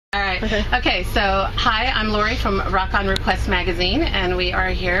right. Okay, so hi, I'm Lori from Rock on Request magazine, and we are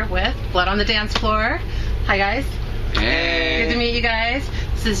here with Blood on the Dance Floor. Hi, guys. Hey. Good to meet you guys.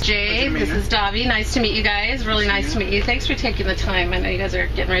 This is Jade. This is Davi. Nice to meet you guys. Really nice to meet you. Thanks for taking the time. I know you guys are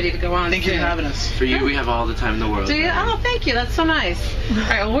getting ready to go on. Thank you for having us. For you, we have all the time in the world. Do you? Oh, thank you. That's so nice. All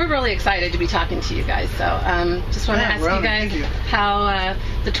right, well, we're really excited to be talking to you guys. So just want to ask you guys how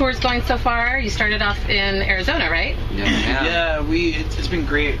the tour's going so far. You started off in Arizona, right? Yeah. It's been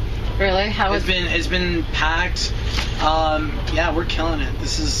great. Really? How was It's been packed. Yeah, we're killing it.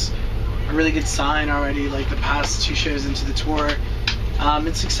 This is a really good sign already. Like the past 2 shows into the tour,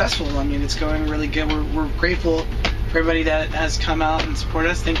 it's successful. I mean, it's going really good. We're grateful for everybody that has come out and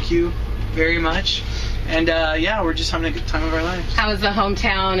supported us. Thank you very much. And yeah, we're just having a good time of our lives. How was the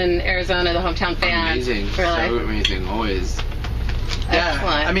hometown in Arizona? The hometown fans? Amazing. Really? So amazing. Always. Yeah.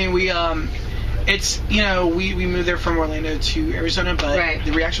 Excellent. I mean, it's, we moved there from Orlando to Arizona, but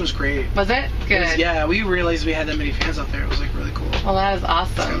the reaction was great. Was it? Good. Yeah, we realized we had that many fans out there. It was like really cool. Well, that is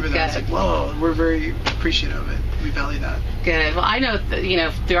awesome. Good. It's like, whoa, we're very appreciative of it. We value that. Good. Well, I know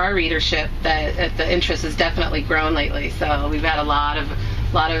that, through our readership that the interest has definitely grown lately. So we've had a lot of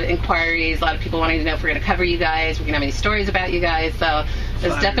inquiries, a lot of people wanting to know if we're going to cover you guys, we're going to have any stories about you guys. So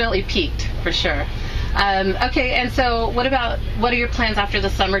it's definitely peaked for sure. Okay, and so what are your plans after the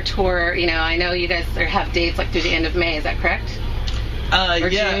summer tour? I know you guys have dates like through the end of May. Is that correct? Or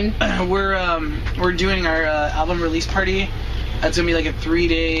June? We're doing our album release party. That's gonna be like a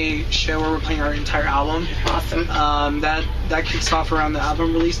 3-day show where we're playing our entire album. Awesome. That kicks off around the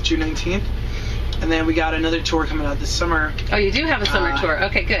album release, June 19th. And then we got another tour coming out this summer. Oh, you do have a summer tour.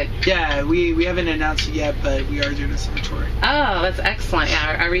 Okay, good. Yeah, we haven't announced it yet, but we are doing a summer tour. Oh, that's excellent.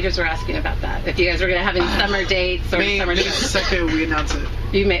 Yeah, our readers were asking about that. If you guys were going to have any summer dates or summer May 2nd, we announce it.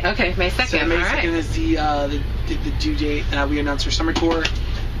 May 2nd. So May 2nd is the due date. We announce our summer tour.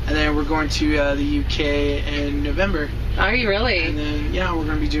 And then we're going to the UK in November. Are you really? And then, yeah, we're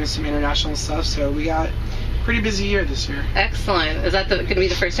going to be doing some international stuff. So we got pretty busy year this year. Excellent. Is that going to be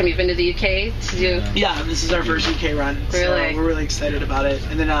the first time you've been to the UK to do? Yeah, this is our first UK run. Really? So we're really excited about it.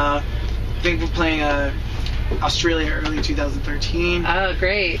 And then I think we're playing Australia early 2013. Oh,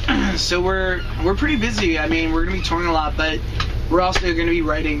 great. So we're pretty busy. I mean, we're going to be touring a lot, but we're also going to be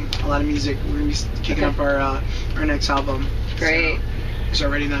writing a lot of music. We're going to be kicking up our next album. Great. So we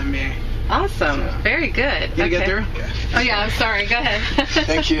start writing that in May. Awesome. Very good. You gonna get through? Yeah. Oh, yeah, I'm sorry. Go ahead.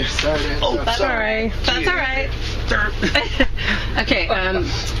 Thank you. Sorry. That's all right. That's all right. Okay.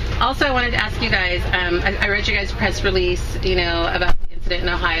 Also, I wanted to ask you guys, I read your guys' press release, about the incident in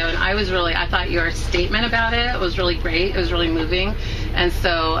Ohio, and I thought your statement about it was really great. It was really moving. And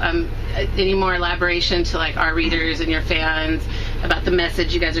so, any more elaboration to our readers and your fans about the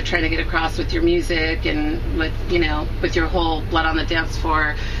message you guys are trying to get across with your music and with your whole Blood on the Dance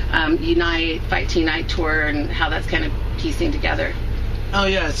Floor Unite, Fight to Unite tour, and how that's kind of piecing together? Oh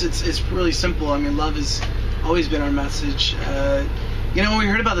yeah, it's really simple. I mean, love has always been our message. When we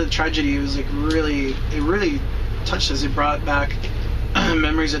heard about the tragedy, it was it really touched us. It brought back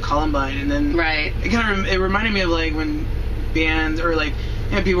memories of Columbine, and then it reminded me of when bands or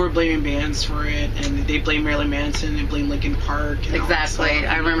people were blaming bands for it, and they blamed Marilyn Manson and blamed Linkin Park. And exactly,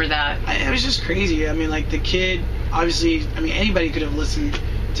 I remember that. It was just crazy. I mean, the kid, obviously, anybody could have listened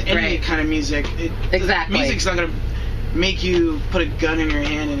to any kind of music. Exactly. Music's not going to make you put a gun in your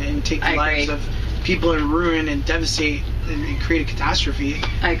hand and take the lives of people and ruin and devastate and create a catastrophe.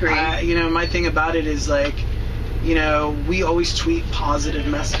 I agree. My thing about it is we always tweet positive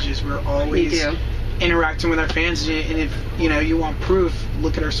messages. We're always interacting with our fans, and if you want proof,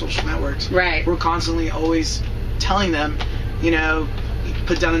 look at our social networks. Right. We're constantly always telling them,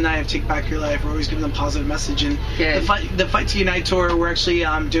 put down the knife, take back your life. We're always giving them a positive message. And the Fight to Unite tour, we're actually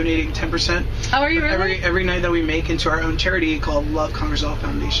donating 10%. Oh, are you really? Every night that we make into our own charity called Love Conquers All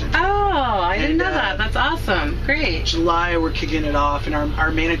Foundation. Oh, I didn't know that. That's awesome. Great. July, we're kicking it off, and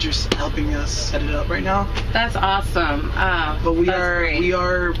our manager's helping us set it up right now. That's awesome. But we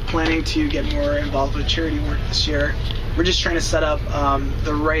are planning to get more involved with charity work this year. We're just trying to set up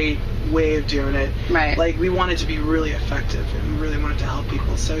the right way of doing it. Right. We want it to be really effective, and we really want it to help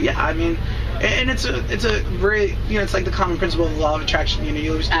people. So yeah, I mean, and it's a very it's like the common principle of the law of attraction.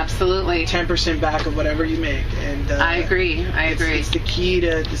 You always absolutely 10% back of whatever you make, and I agree. It's the key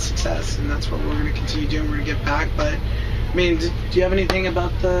to the success, and that's what we're going to continue doing. We're going to get back, but. I mean, do you have anything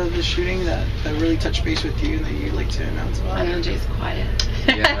about the shooting that really touched base with you and that you'd like to announce about? I know Jay's quiet.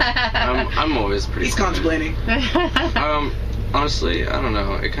 Yeah, I'm always pretty. He's contemplating. Honestly, I don't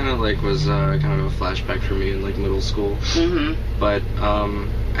know. It kind of was kind of a flashback for me in middle school. Mm-hmm. But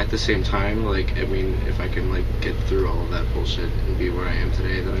at the same time, if I can get through all of that bullshit and be where I am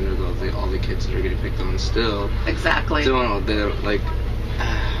today, then I know topics that are getting picked on still. Exactly. Still, like,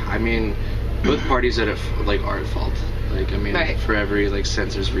 I mean, both parties are at fault. Like, I mean, for every like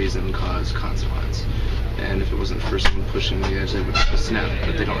censor's reason, cause, consequence. And if it wasn't for someone pushing the edge, they would just snap.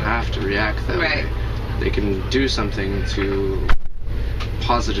 But they don't have to react that way. They can do something to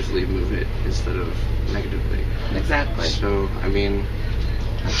positively move it instead of negatively. Exactly. So, I mean,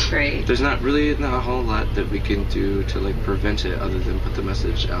 that's great. There's not a whole lot that we can do to like prevent it other than put the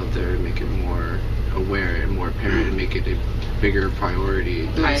message out there and make it more aware and more apparent and make it a bigger priority.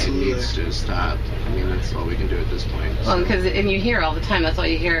 It needs to stop. I mean, that's all we can do at this point. Well, because and you hear all the time. That's all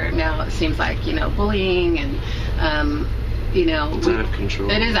you hear now. It seems like, you know, bullying and you know, it's out of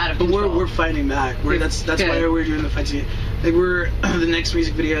control. It is out of control. But we're fighting back. That's why we're doing the fight together. Like the next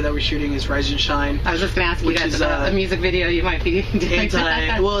music video that we're shooting is Rise and Shine. I was just gonna ask you guys about a music video you might be doing.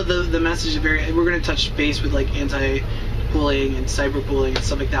 Well, the message is we're gonna touch base with like anti-bullying and cyberbullying and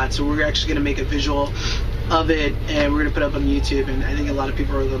stuff like that. So we're actually gonna make a visual of it and we're gonna put it up on YouTube. And I think a lot of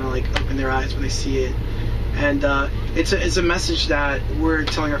people are gonna like open their eyes when they see it. And it's a message that we're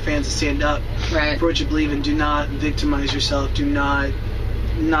telling our fans to stand up for what you believe in. Do not victimize yourself. Do not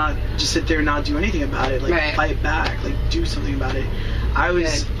just sit there and not do anything about it. Like fight back. Like do something about it.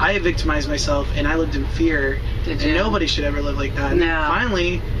 I victimized myself and I lived in fear. And nobody should ever live like that. And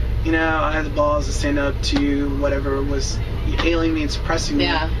finally, you know, I had the balls to stand up to whatever was ailing me and suppressing me.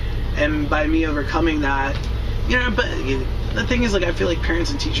 And by me overcoming that, you know, but the thing is, like, I feel like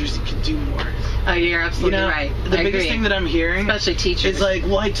parents and teachers can do more. Oh, you're absolutely right. The biggest thing that I'm hearing, especially teachers, is like,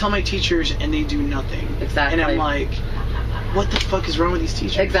 well, I tell my teachers and they do nothing. Exactly. And I'm like, what the fuck is wrong with these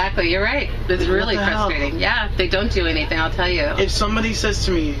teachers? Exactly, you're right. It's really frustrating. Yeah, they don't do anything, I'll tell you. If somebody says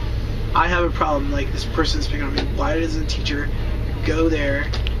to me, I have a problem, like this person's picking on me, why doesn't a teacher go there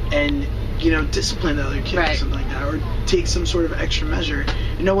and, you know, discipline the other kid or something like that, or take some sort of extra measure?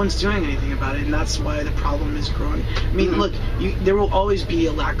 And no one's doing anything about it, and that's why the problem is growing. I mean, look, there will always be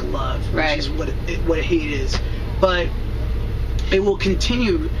a lack of love, which is what hate is, but it will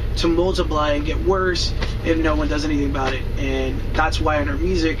continue to multiply and get worse if no one does anything about it. And that's why in our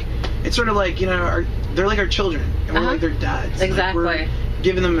music, it's sort of like, you know, they're like our children, and we're like their dads. Exactly. Like we're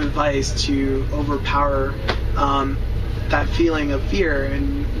giving them advice to overpower that feeling of fear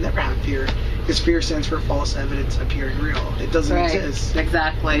and never have fear. Because fear stands for false evidence appearing real. It doesn't exist.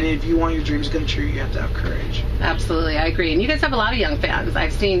 Exactly. And if you want your dreams to come true, you have to have courage. Absolutely, I agree. And you guys have a lot of young fans.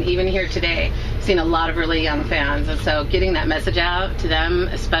 I've seen, even here today, seen a lot of really young fans. And so getting that message out to them,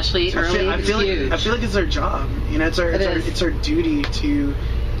 especially early, is huge. I feel like it's our job. You know, it's our duty to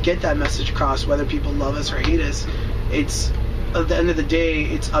get that message across, whether people love us or hate us. It's, at the end of the day,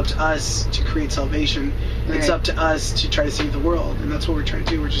 it's up to us to create salvation. It's up to us to try to save the world, and that's what we're trying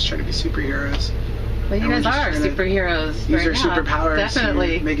to do. We're just trying to be superheroes. Well, you guys are superheroes. Use our superpowers to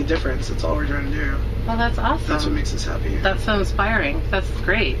make a difference. That's all we're trying to do. Well, that's awesome. That's what makes us happy. That's so inspiring. That's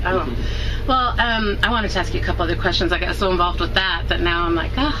great. Oh. Well, I wanted to ask you a couple other questions. I got so involved with that now I'm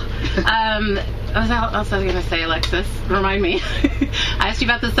like, what else was I going to say, Alexis? Remind me. I asked you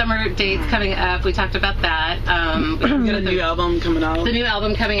about the summer dates coming up. We talked about that. We got a new album coming out. The new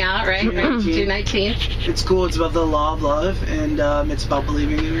album coming out, right? June 19th. It's cool. It's about the law of love, and it's about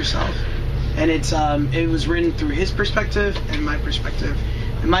believing in yourself. And it was written through his perspective and my perspective.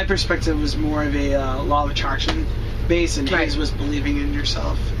 And my perspective was more of a law of attraction base, and his was believing in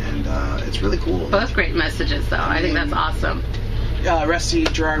yourself. And it's really cool. Both great messages, though. I think that's awesome. Rusty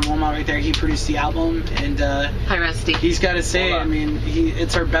Gerard Wilmot right there, he produced the album, and hi Rusty. He's got to say, I mean,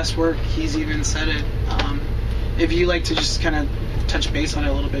 it's our best work. He's even said it. If you like to just kind of touch base on it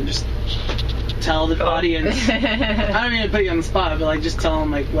a little bit, just tell the audience. I don't mean to put you on the spot, but like just tell them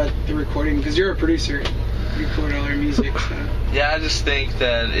like what the recording, because you're a producer, you record all our music. So. Yeah, I just think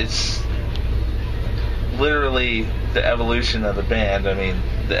that it's literally the evolution of the band. I mean,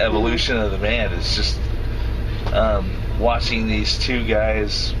 the evolution of the band is just watching these two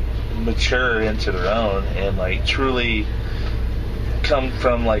guys mature into their own and like truly come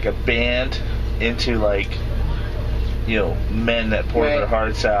from like a band into like, you know, men that pour their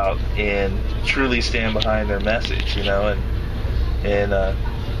hearts out and truly stand behind their message, you know, and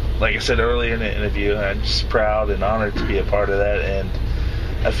like I said earlier in the interview, I'm just proud and honored to be a part of that, and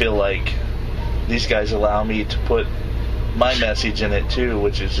I feel like these guys allow me to put my message in it too,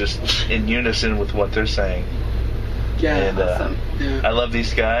 which is just in unison with what they're saying. Yeah, and awesome. I love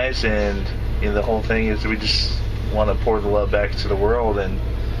these guys, and you know, the whole thing is we just want to pour the love back to the world, and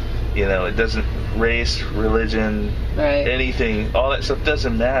you know, it doesn't race, religion, anything, all that stuff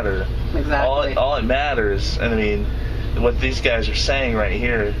doesn't matter. Exactly. All it matters, and I mean, what these guys are saying right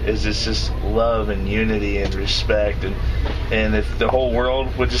here is it's just love and unity and respect, and if the whole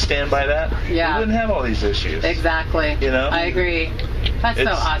world would just stand by that, we wouldn't have all these issues. Exactly. You know? I agree. That's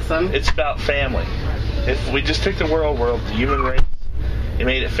so awesome. It's about family. If we just took the world, the human race, and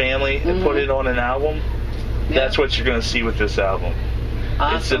made it family and put it on an album, that's what you're going to see with this album.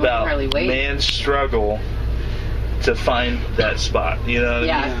 Awesome. It's about man's struggle to find that spot, you know what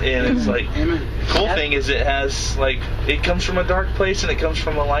I mean? And it's like, the cool thing is it has, like, it comes from a dark place and it comes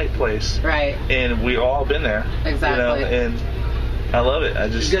from a light place. Right. And we've all been there. Exactly. You know? And I love it.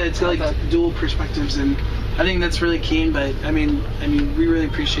 It's got like dual perspectives, and I think that's really keen. But I mean, we really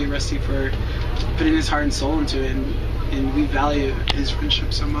appreciate Rusty for putting his heart and soul into it, and we value his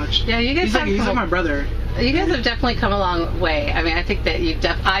friendship so much. Yeah, you guys he's like my brother. You guys have definitely come a long way. I mean, I think that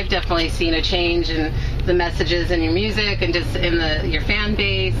I've definitely seen a change in the messages in your music and just in your fan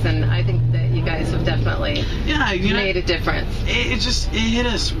base, and I think that you guys have definitely made a difference. It hit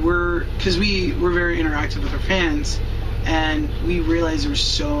us. Because we're very interactive with our fans, and we realized there were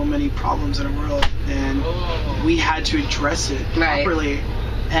so many problems in our world, and we had to address it properly.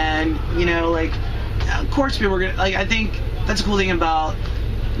 And like, of course, people were gonna like. I think that's a cool thing about.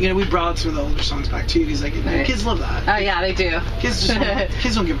 We brought some of the older songs back too, because kids love that. Oh yeah, they do. Kids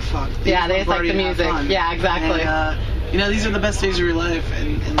don't give a fuck. They just like the music. Yeah, exactly. And, these are the best days of your life,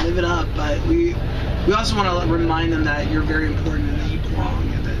 and live it up. But we also want to remind them that you're very important and that you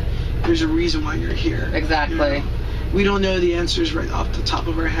belong, and that there's a reason why you're here. Exactly. We don't know the answers right off the top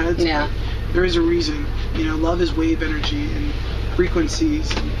of our heads. Yeah. But there is a reason. Love is wave energy and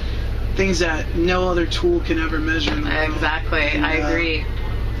frequencies and things that no other tool can ever measure in the world. Exactly. And, I agree.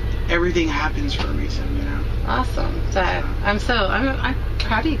 Everything happens for a reason, Awesome. So I'm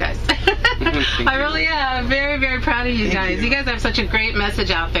proud of you guys. I really am. Very, very proud of you guys. You guys have such a great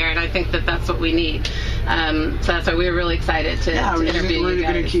message out there, and I think that that's what we need. So that's why we're really excited to interview you guys. We're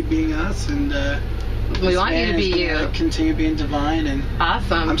going to keep being us, and we want you to be you. Continue being divine, and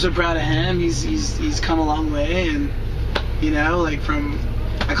awesome. I'm so proud of him. He's come a long way, and from.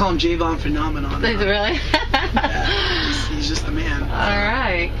 I call him Javon Phenomenon. Really? He's just the man. All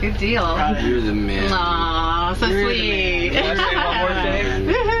right, good deal. You're the man. Aw, so sweet. Can I say one more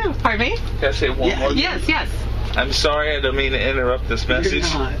thing? Pardon me? Can I say one more thing? Yes. I'm sorry, I don't mean to interrupt this message.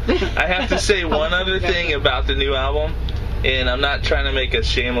 I have to say one other thing about the new album, and I'm not trying to make a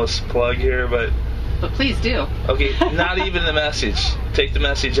shameless plug here, but please do. Okay, not even the message. Take the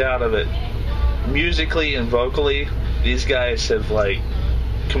message out of it. Musically and vocally, these guys have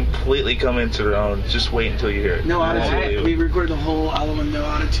completely come into their own. Just wait until you hear it. No autotune. We recorded the whole album with no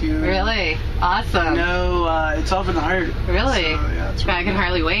autotune. Really? Awesome. No, it's all from the heart. Really? So, I can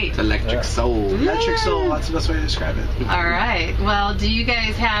hardly wait. It's electric soul. Electric soul. That's the best way to describe it. All right. Well, do you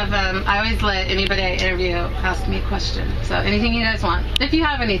guys have? I always let anybody I interview ask me a question. So anything you guys want, if you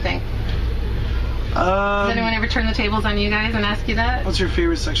have anything. Does anyone ever turn the tables on you guys and ask you that? What's your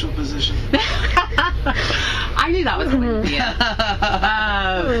favorite sexual position? I knew that was going to be it.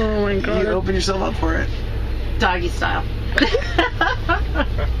 Oh my god. You open yourself up for it. Doggy style.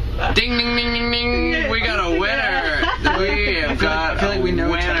 Ding, ding, ding, ding, ding. We got a winner. We have got I feel like we know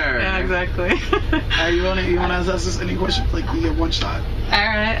winner. Yeah, exactly. You want to ask us any question? You get one shot. All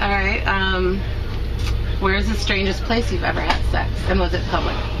right. Where's the strangest place you've ever had sex? And was it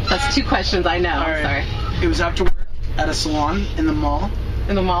public? That's two questions I know. I'm sorry. It was after work at a salon in the mall.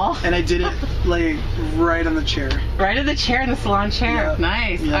 In the mall? And I did it right on the chair. Right in the chair, in the salon chair. Yep.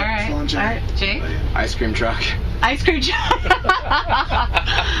 Nice. Yep, all right. Salon chair. All right. Jake? Ice cream truck. Ice cream truck.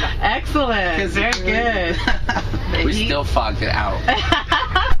 Excellent. Very good. We still fogged it out.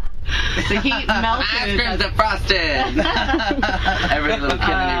 The heat melted. Ice cream's defrosted. Every little kid in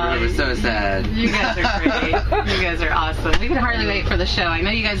the neighborhood was so sad. You guys are great. You guys are awesome. We can hardly wait for the show. I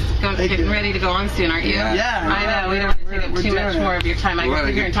know you guys are getting ready to go on soon, aren't you? Yeah. I know. We don't want to take up too much more of your time. I can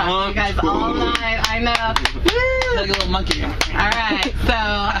sit here and talk to you guys all night. I know. Like a little monkey. All right.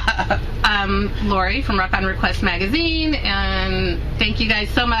 So, Lori from Rock on Request magazine, and thank you guys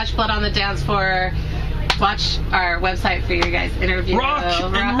so much. Blood on the Dance Floor. Watch our website for your guys' interview. Rock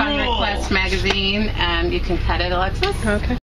on Request magazine, and you can cut it, Alexis. Okay.